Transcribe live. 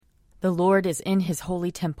The Lord is in his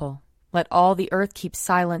holy temple. Let all the earth keep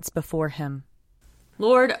silence before him.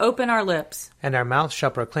 Lord, open our lips, and our mouth shall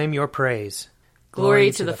proclaim your praise. Glory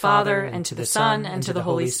to the Father, and to the Son, and to the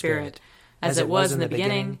Holy Spirit, as it was in the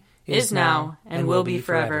beginning, is now, and will be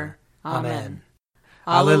forever. Amen.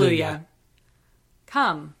 Alleluia.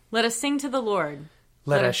 Come, let us sing to the Lord.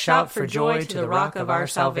 Let us shout for joy to the rock of our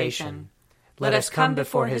salvation. Let us come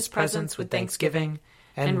before his presence with thanksgiving,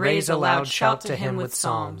 and raise a loud shout to him with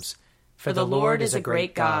psalms. For the Lord is a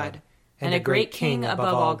great God, and a great King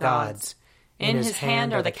above all gods. In his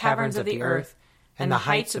hand are the caverns of the earth, and the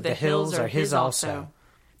heights of the hills are his also.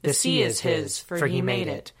 The sea is his, for he made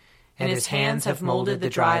it, and his hands have molded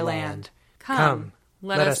the dry land. Come,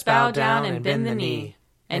 let us bow down and bend the knee,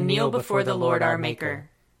 and kneel before the Lord our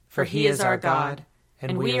Maker. For he is our God,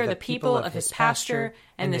 and we are the people of his pasture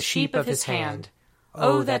and the sheep of his hand.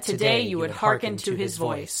 Oh, that today you would hearken to his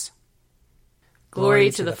voice.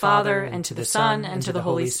 Glory to the Father, and to the Son, and to the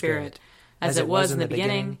Holy Spirit, as it was in the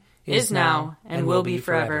beginning, is now, and will be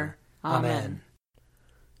forever. Amen.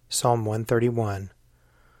 Psalm 131.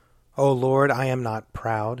 O Lord, I am not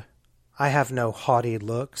proud. I have no haughty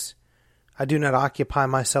looks. I do not occupy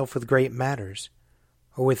myself with great matters,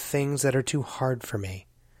 or with things that are too hard for me.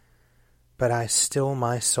 But I still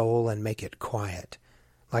my soul and make it quiet,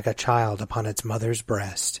 like a child upon its mother's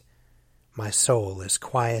breast. My soul is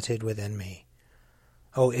quieted within me.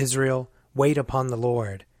 O Israel, wait upon the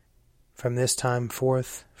Lord, from this time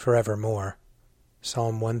forth forevermore.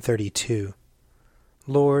 Psalm 132.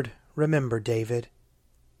 Lord, remember David,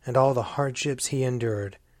 and all the hardships he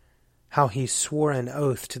endured, how he swore an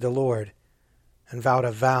oath to the Lord, and vowed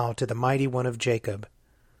a vow to the Mighty One of Jacob.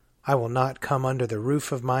 I will not come under the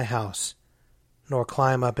roof of my house, nor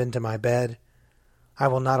climb up into my bed. I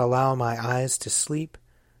will not allow my eyes to sleep,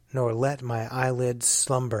 nor let my eyelids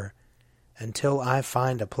slumber, until I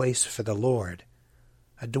find a place for the Lord,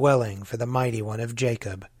 a dwelling for the Mighty One of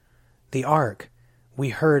Jacob. The ark, we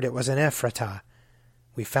heard it was in Ephratah.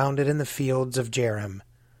 We found it in the fields of Jearim.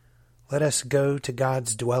 Let us go to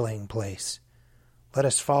God's dwelling place. Let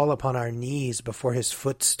us fall upon our knees before his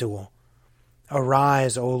footstool.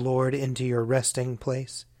 Arise, O Lord, into your resting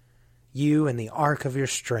place, you in the ark of your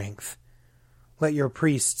strength. Let your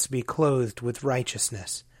priests be clothed with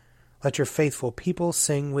righteousness. Let your faithful people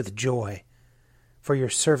sing with joy. For your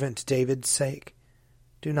servant David's sake,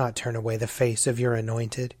 do not turn away the face of your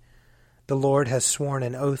anointed. The Lord has sworn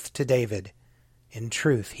an oath to David. In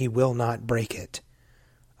truth, he will not break it.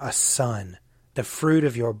 A son, the fruit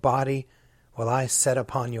of your body, will I set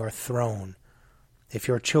upon your throne. If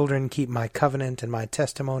your children keep my covenant and my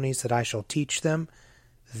testimonies that I shall teach them,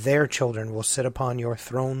 their children will sit upon your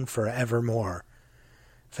throne forevermore.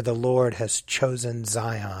 For the Lord has chosen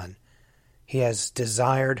Zion. He has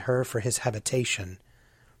desired her for his habitation.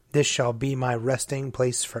 This shall be my resting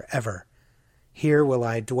place forever. Here will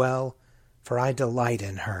I dwell, for I delight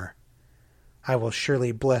in her. I will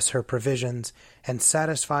surely bless her provisions and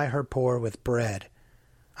satisfy her poor with bread.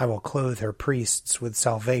 I will clothe her priests with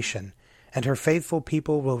salvation, and her faithful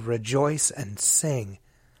people will rejoice and sing.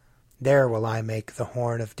 There will I make the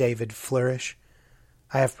horn of David flourish.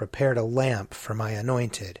 I have prepared a lamp for my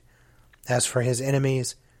anointed. As for his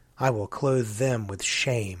enemies, I will clothe them with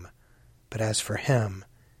shame, but as for him,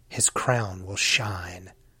 his crown will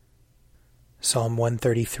shine. Psalm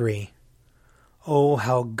 133. Oh,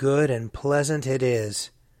 how good and pleasant it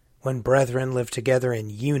is when brethren live together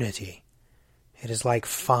in unity. It is like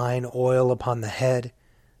fine oil upon the head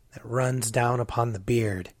that runs down upon the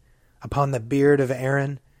beard of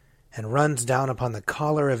Aaron, and runs down upon the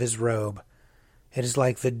collar of his robe. It is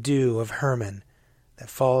like the dew of Hermon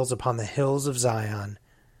that falls upon the hills of Zion.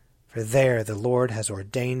 For there the Lord has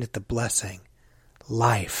ordained the blessing,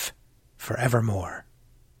 life forevermore.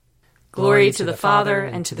 Glory to the Father,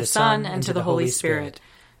 and to the Son, and to the Holy Spirit,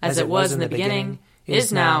 as it was in the beginning,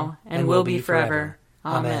 is now, and will be forever.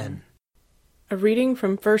 Amen. A reading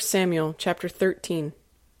from 1 Samuel chapter 13.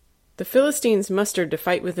 The Philistines mustered to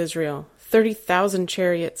fight with Israel, 30,000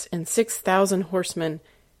 chariots and 6,000 horsemen,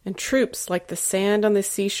 and troops like the sand on the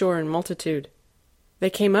seashore in multitude. They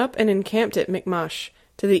came up and encamped at Michmash,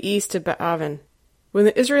 to the east of Baaven. When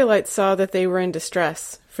the Israelites saw that they were in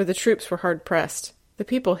distress, for the troops were hard pressed, the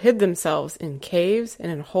people hid themselves in caves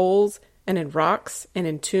and in holes and in rocks and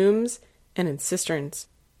in tombs and in cisterns.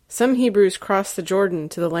 Some Hebrews crossed the Jordan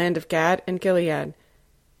to the land of Gad and Gilead.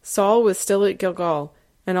 Saul was still at Gilgal,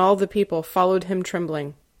 and all the people followed him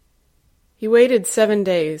trembling. He waited 7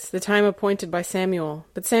 days, the time appointed by Samuel,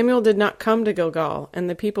 but Samuel did not come to Gilgal, and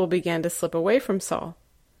the people began to slip away from Saul.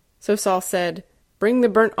 So Saul said, "Bring the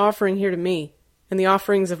burnt offering here to me, and the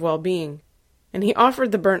offerings of well-being." And he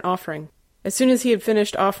offered the burnt offering. As soon as he had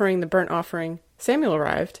finished offering the burnt offering, Samuel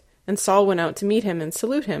arrived, and Saul went out to meet him and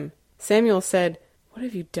salute him. Samuel said, "What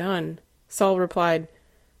have you done?" Saul replied,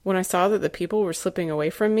 "When I saw that the people were slipping away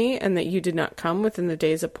from me, and that you did not come within the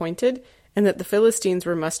days appointed, and that the Philistines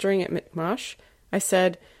were mustering at Michmash, I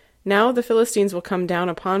said, 'Now the Philistines will come down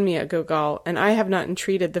upon me at Gilgal, and I have not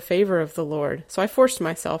entreated the favor of the Lord.' So I forced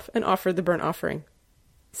myself and offered the burnt offering."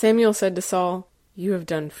 Samuel said to Saul, "You have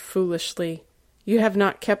done foolishly. You have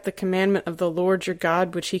not kept the commandment of the Lord your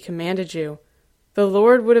God which he commanded you. The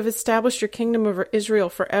Lord would have established your kingdom over Israel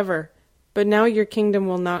forever, but now your kingdom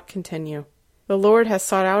will not continue. The Lord has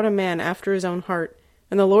sought out a man after his own heart,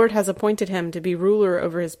 and the Lord has appointed him to be ruler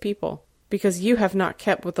over his people, because you have not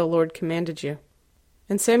kept what the Lord commanded you."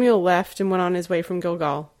 And Samuel left and went on his way from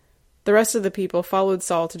Gilgal. The rest of the people followed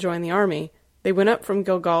Saul to join the army. They went up from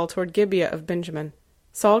Gilgal toward Gibeah of Benjamin.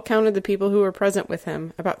 Saul counted the people who were present with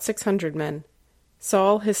him, about 600 men.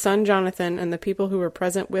 Saul, his son Jonathan, and the people who were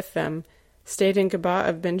present with them stayed in Gibeah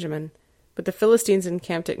of Benjamin, but the Philistines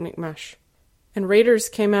encamped at Michmash. And raiders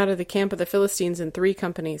came out of the camp of the Philistines in 3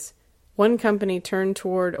 companies. One company turned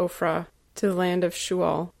toward Ophrah, to the land of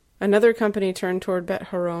Shual. Another company turned toward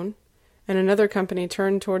Bet-horon, and another company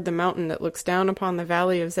turned toward the mountain that looks down upon the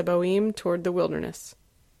valley of Zeboim toward the wilderness.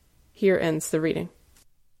 Here ends the reading.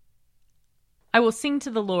 I will sing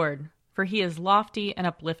to the Lord, for he is lofty and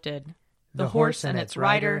uplifted. The horse and its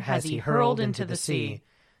rider has he hurled into the sea.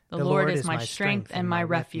 The Lord is my strength and my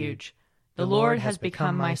refuge. The Lord has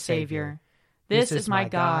become my Savior. This is my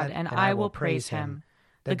God, and I will praise him,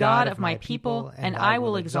 the God of my people, and I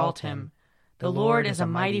will exalt him. The Lord is a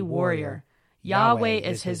mighty warrior. Yahweh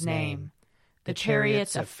is his name. The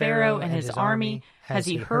chariots of Pharaoh and his army has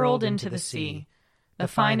he hurled into the sea. The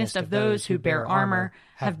finest of those who bear armor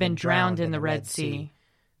have been drowned in the Red Sea.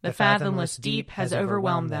 The fathomless deep has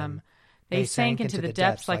overwhelmed them. They sank into the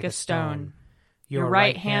depths like a stone. Your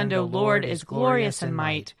right hand, O Lord, is glorious in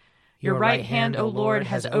might. Your right hand, O Lord,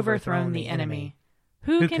 has overthrown the enemy.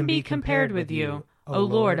 Who can be compared with you, O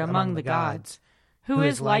Lord, among the gods? Who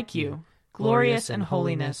is like you, glorious in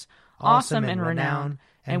holiness, awesome in renown,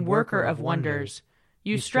 and worker of wonders?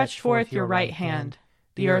 You stretched forth your right hand.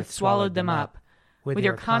 The earth swallowed them up. With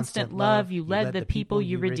your constant love you led the people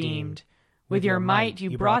you redeemed. With your might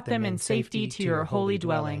you brought them in safety to your holy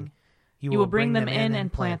dwelling. You will bring them in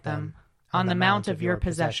and plant them on the mount of your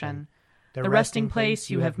possession, the resting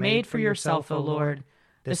place you have made for yourself, O Lord,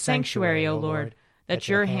 the sanctuary, O Lord, that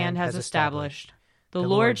your hand has established. The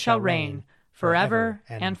Lord shall reign forever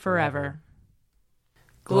and forever.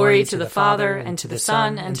 Glory to the Father, and to the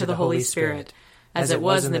Son, and to the Holy Spirit, as it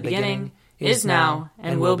was in the beginning, is now,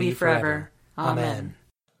 and will be forever. Amen.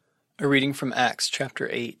 A reading from Acts chapter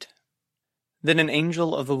 8. Then an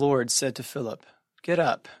angel of the Lord said to Philip, "Get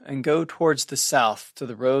up and go towards the south to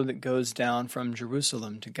the road that goes down from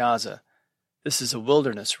Jerusalem to Gaza. This is a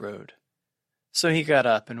wilderness road." So he got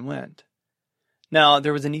up and went. Now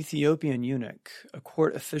there was an Ethiopian eunuch, a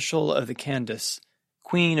court official of the Candace,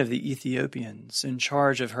 queen of the Ethiopians, in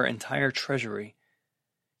charge of her entire treasury.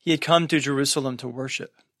 He had come to Jerusalem to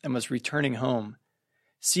worship and was returning home.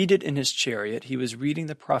 Seated in his chariot, he was reading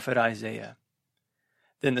the prophet Isaiah.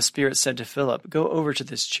 Then the Spirit said to Philip, "Go over to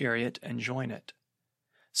this chariot and join it."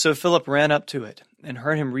 So Philip ran up to it and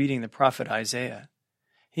heard him reading the prophet Isaiah.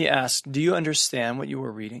 He asked, "Do you understand what you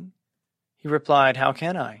are reading?" He replied, "How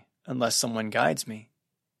can I, unless someone guides me?"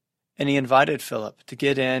 And he invited Philip to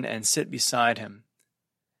get in and sit beside him.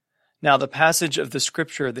 Now the passage of the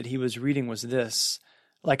scripture that he was reading was this: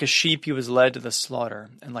 "Like a sheep he was led to the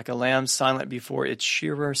slaughter, and like a lamb silent before its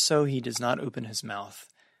shearer, so he does not open his mouth.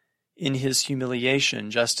 In his humiliation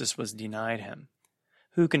justice was denied him.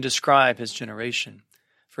 Who can describe his generation?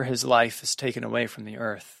 For his life is taken away from the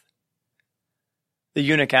earth." The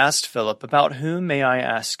eunuch asked Philip, "About whom, may I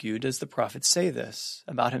ask you, does the prophet say this?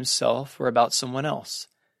 About himself or about someone else?"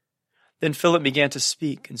 Then Philip began to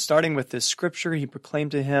speak, and starting with this scripture, he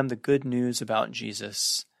proclaimed to him the good news about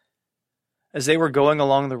Jesus. As they were going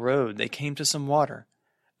along the road, they came to some water,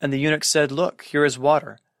 and the eunuch said, "Look, here is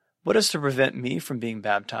water. What is to prevent me from being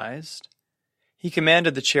baptized?" He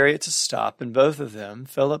commanded the chariot to stop, and both of them,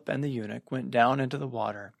 Philip and the eunuch, went down into the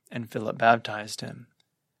water, and Philip baptized him.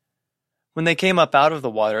 When they came up out of the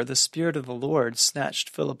water, the Spirit of the Lord snatched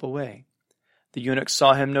Philip away. The eunuch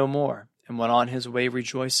saw him no more, and went on his way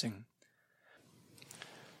rejoicing.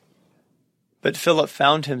 But Philip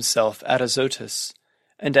found himself at Azotus,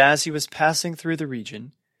 and as he was passing through the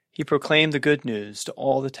region, he proclaimed the good news to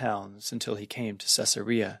all the towns until he came to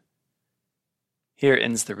Caesarea. Here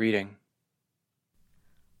ends the reading.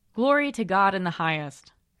 Glory to God in the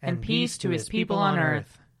highest, and peace to his people on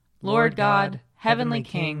earth. Lord God, Heavenly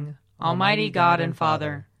King, Almighty God and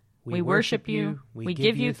Father, we worship you, we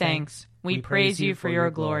give you thanks, we praise you for your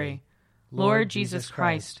glory. Lord Jesus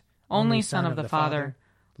Christ, only Son of the Father,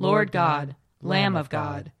 Lord God, Lamb of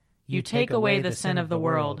God, you take away the sin of the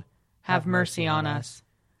world. Have mercy on us.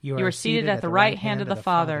 You are seated at the right hand of the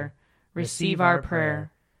Father. Receive our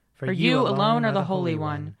prayer. For you alone are the Holy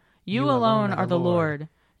One. You alone are the Lord.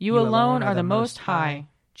 You alone are the Most High,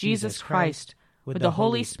 Jesus Christ, with the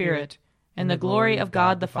Holy Spirit, and the glory of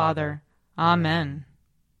God the Father. Amen.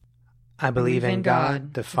 I believe in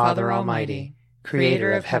God, the Father Almighty,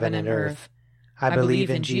 creator of heaven and earth. I believe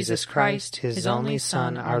in Jesus Christ, his only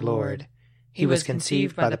Son, our Lord. He was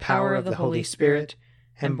conceived by the power of the Holy Spirit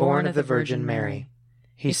and born of the Virgin Mary.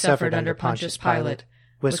 He suffered under Pontius Pilate,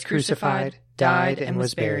 was crucified, died, and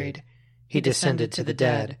was buried. He descended to the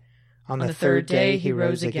dead. On the third day he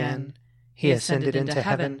rose again. He ascended into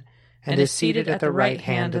heaven and is seated at the right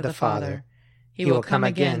hand of the Father. He will come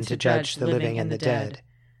again to judge the living and the dead.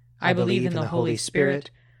 I believe in the Holy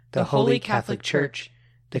Spirit, the Holy Catholic Church,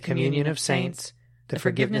 the communion of saints, the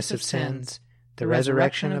forgiveness of sins, the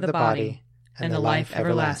resurrection of the body, and the life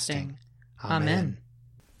everlasting. Amen.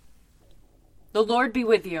 The Lord be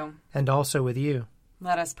with you. And also with you.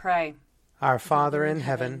 Let us pray. Our Father in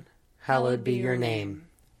heaven, hallowed be your name.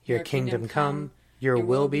 Your kingdom come, your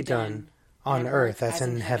will be done, on earth as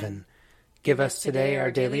in heaven. Give us today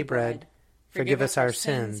our daily bread. Forgive us our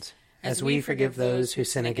sins, as we forgive those who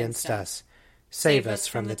sin against us. Save us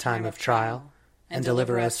from the time of trial, and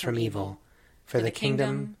deliver us from evil. For the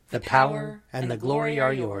kingdom, the power, and the glory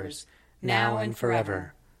are yours, now and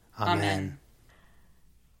forever. Amen.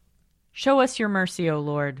 Show us your mercy, O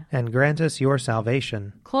Lord. And grant us your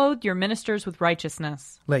salvation. Clothe your ministers with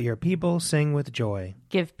righteousness. Let your people sing with joy.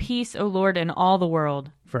 Give peace, O Lord, in all the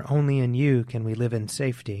world. For only in you can we live in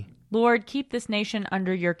safety. Lord, keep this nation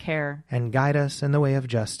under your care. And guide us in the way of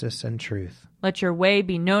justice and truth. Let your way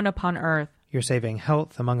be known upon earth. Your saving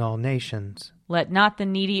health among all nations. Let not the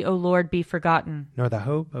needy, O Lord, be forgotten. Nor the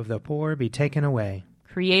hope of the poor be taken away.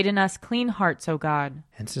 Create in us clean hearts, O God.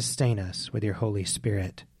 And sustain us with your Holy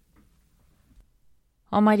Spirit.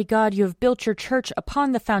 Almighty God, you have built your church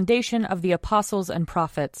upon the foundation of the apostles and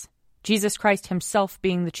prophets, Jesus Christ himself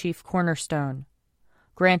being the chief cornerstone.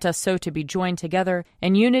 Grant us so to be joined together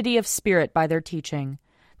in unity of spirit by their teaching,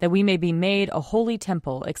 that we may be made a holy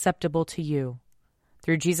temple acceptable to you.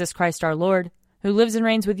 Through Jesus Christ our Lord, who lives and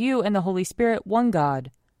reigns with you and the Holy Spirit, one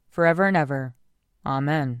God, forever and ever.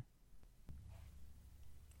 Amen.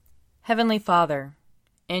 Heavenly Father,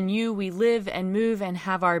 in you we live and move and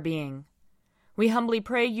have our being. We humbly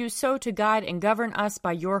pray you so to guide and govern us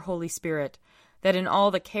by your Holy Spirit, that in all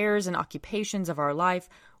the cares and occupations of our life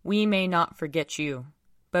we may not forget you,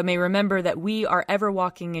 but may remember that we are ever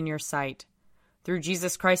walking in your sight. Through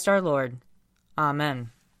Jesus Christ our Lord.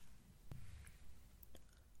 Amen.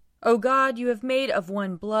 O God, you have made of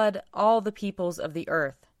one blood all the peoples of the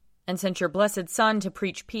earth, and sent your blessed Son to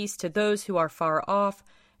preach peace to those who are far off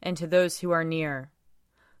and to those who are near.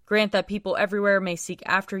 Grant that people everywhere may seek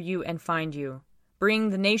after you and find you. Bring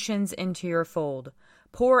the nations into your fold.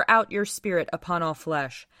 Pour out your Spirit upon all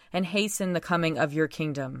flesh, and hasten the coming of your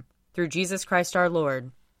kingdom. Through Jesus Christ our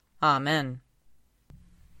Lord. Amen.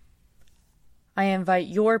 I invite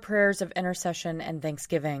your prayers of intercession and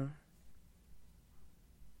thanksgiving.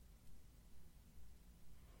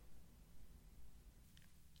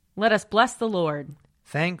 Let us bless the Lord.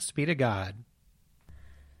 Thanks be to God.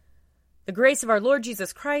 The grace of our Lord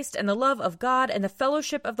Jesus Christ, and the love of God, and the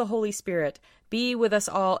fellowship of the Holy Spirit be with us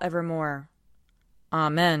all evermore.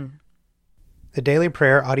 Amen. The Daily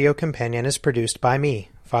Prayer audio companion is produced by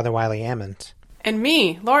me, Father Wiley Ammons. And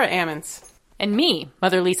me, Laura Ammons. And me,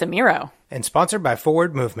 Mother Lisa Miro. And sponsored by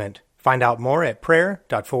Forward Movement. Find out more at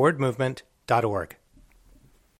prayer.forwardmovement.org.